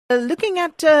Looking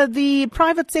at the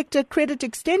private sector credit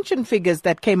extension figures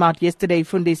that came out yesterday,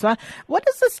 Fundiswa, what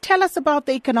does this tell us about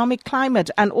the economic climate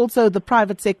and also the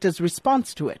private sector's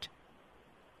response to it?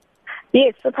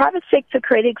 Yes, the private sector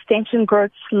credit extension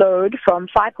growth slowed from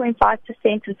 5.5%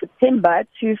 in September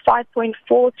to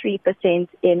 5.43%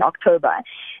 in October.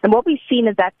 And what we've seen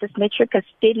is that this metric has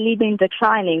steadily been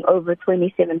declining over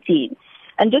 2017.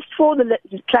 And just for the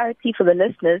clarity for the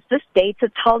listeners, this data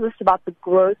tells us about the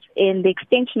growth in the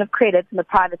extension of credit in the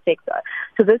private sector.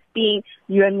 So this being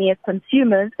you and me as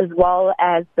consumers as well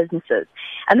as businesses.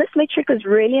 And this metric is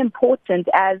really important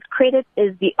as credit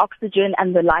is the oxygen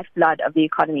and the lifeblood of the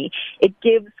economy. It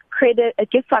gives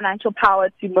financial power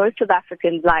to most South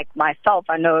Africans like myself,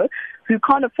 I know, who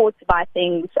can't afford to buy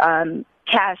things,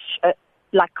 cash,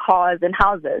 like cars and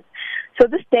houses. So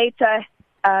this data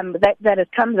that it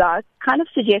comes out kind of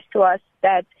suggests to us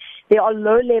that there are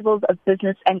low levels of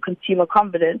business and consumer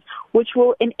confidence, which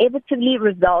will inevitably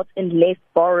result in less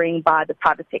borrowing by the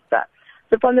private sector.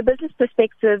 So from the business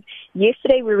perspective,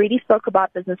 yesterday we already spoke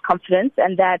about business confidence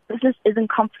and that business isn't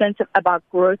confident about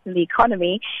growth in the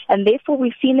economy, and therefore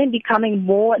we've seen them becoming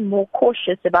more and more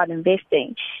cautious about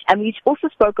investing. And we also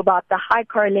spoke about the high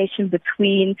correlation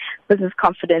between business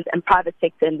confidence and private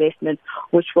sector investments,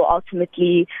 which will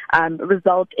ultimately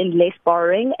result in less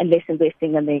borrowing and less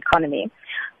investing in the economy.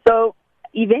 So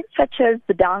events such as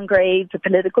the downgrades, the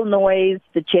political noise,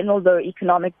 the general low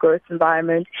economic growth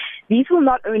environment, these will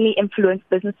not only influence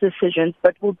business decisions,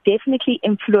 but will definitely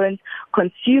influence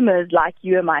consumers like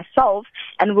you and myself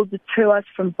and will deter us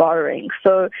from borrowing.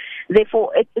 So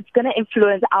therefore, it's going to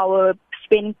influence our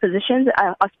spending positions,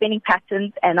 our spending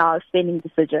patterns, and our spending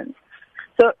decisions.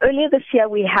 So earlier this year,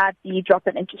 we had the drop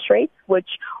in interest rates, which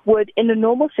would, in a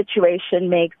normal situation,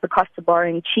 make the cost of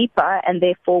borrowing cheaper and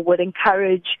therefore would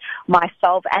encourage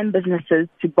myself and businesses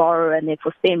to borrow and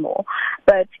therefore spend more.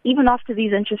 But even after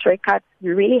these interest rate cuts, we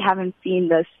really haven't seen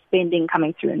the spending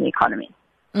coming through in the economy.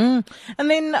 And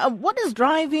then what is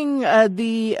driving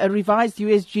the revised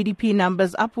US GDP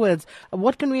numbers upwards?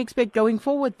 What can we expect going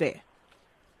forward there?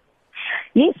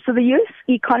 Yes, so the U.S.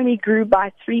 economy grew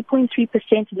by 3.3%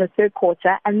 in the third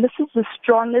quarter, and this is the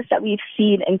strongest that we've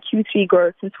seen in Q3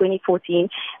 growth since 2014,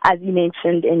 as you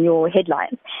mentioned in your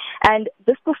headlines. And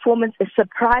this performance is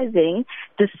surprising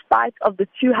despite of the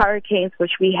two hurricanes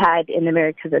which we had in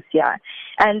America this year.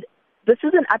 And this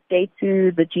is an update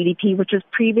to the GDP, which was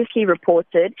previously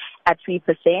reported at 3%.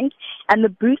 And the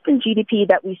boost in GDP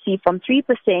that we see from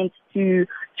 3% to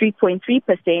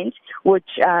 3.3%, which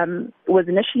was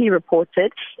initially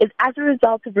reported, is as a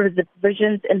result of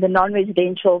revisions in the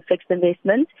non-residential fixed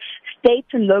investment, state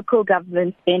and local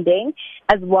government spending,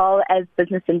 as well as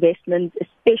business investment,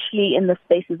 especially in the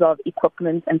spaces of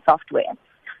equipment and software.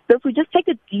 So if we just take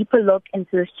a deeper look into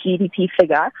this GDP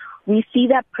figure, we see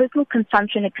that personal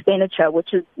consumption expenditure,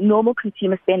 which is normal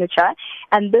consumer expenditure,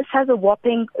 and this has a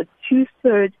whopping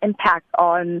 2/3 impact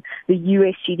on the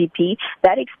US GDP.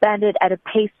 That expanded at a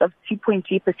pace of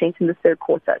 2.3% in the third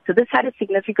quarter. So this had a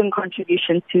significant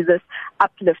contribution to this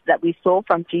uplift that we saw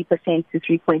from 3% to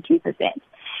 3.3%.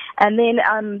 And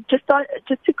then just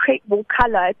to create more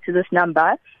color to this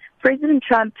number, President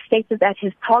Trump stated that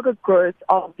his target growth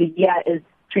of the year is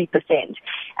 3%.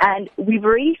 And we've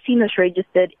already seen this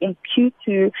registered in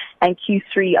Q2 and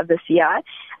Q3 of this year.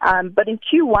 But in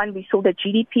Q1, we saw that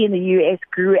GDP in the U.S.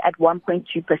 grew at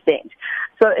 1.2%.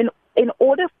 So in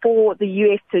order for the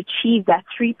U.S. to achieve that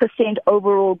 3%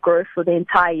 overall growth for the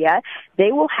entire year,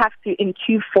 they will have to, in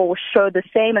Q4, show the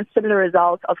same and similar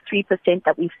results of 3%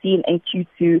 that we've seen in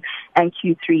Q2 and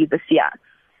Q3 this year.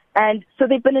 And so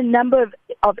there have been a number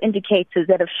of indicators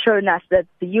that have shown us that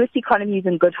the U.S. economy is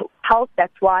in good health.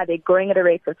 That's why they're growing at a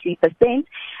rate of 3%.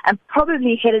 And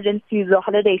probably headed into the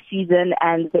holiday season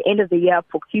and the end of the year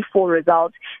for Q4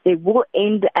 results, they will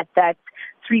end at that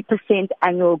 3%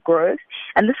 annual growth.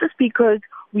 And this is because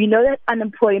we know that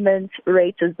unemployment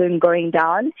rate has been going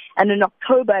down. And in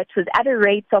October, it was at a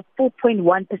rate of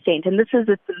 4.1%. And this is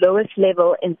at the lowest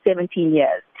level in 17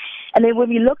 years. And then when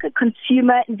we look at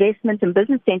consumer investment and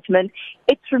business sentiment,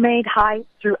 it's remained high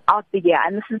throughout the year.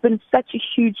 And this has been such a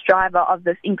huge driver of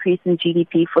this increase in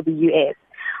GDP for the U.S.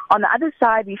 On the other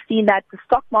side, we've seen that the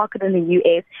stock market in the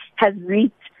U.S. has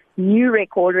reached new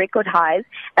record highs,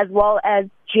 as well as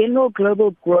general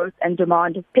global growth and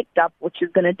demand have picked up, which is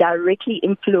going to directly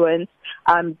influence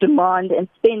demand and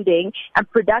spending and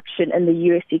production in the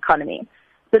U.S. economy.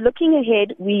 So looking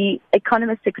ahead,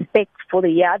 economists expect for the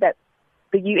year that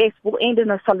the U.S. will end on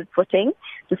a solid footing,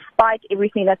 despite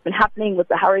everything that's been happening with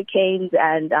the hurricanes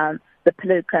and the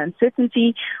political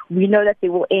uncertainty. We know that they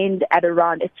will end at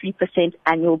around a 3%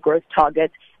 annual growth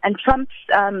target. And Trump's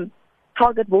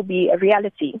target will be a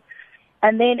reality.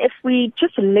 And then if we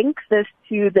just link this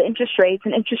to the interest rates,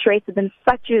 and interest rates have been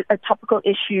such a topical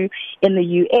issue in the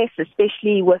US,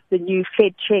 especially with the new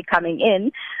Fed chair coming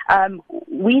in,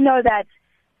 we know that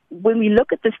when we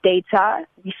look at this data,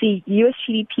 we see US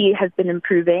GDP has been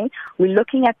improving. We're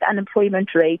looking at the unemployment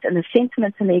rate and the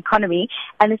sentiment in the economy,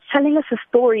 and it's telling us a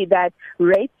story that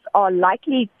rates are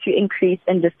likely to increase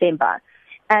in December.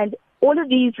 And all of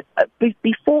these,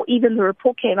 before even the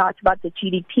report came out about the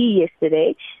GDP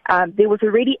yesterday, there was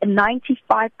already a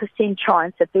 95%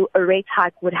 chance that a rate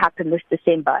hike would happen this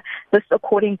December. This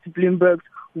according to Bloomberg's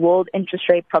world interest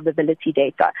rate probability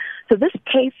data. So this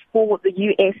case for the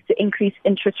U.S. to increase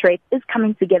interest rates is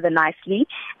coming together nicely,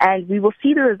 and we will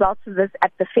see the results of this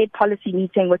at the Fed policy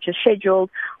meeting, which is scheduled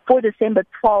for December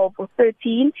 12 or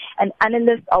 13, and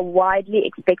analysts are widely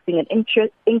expecting an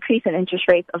increase in interest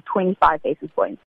rates of 25 basis points.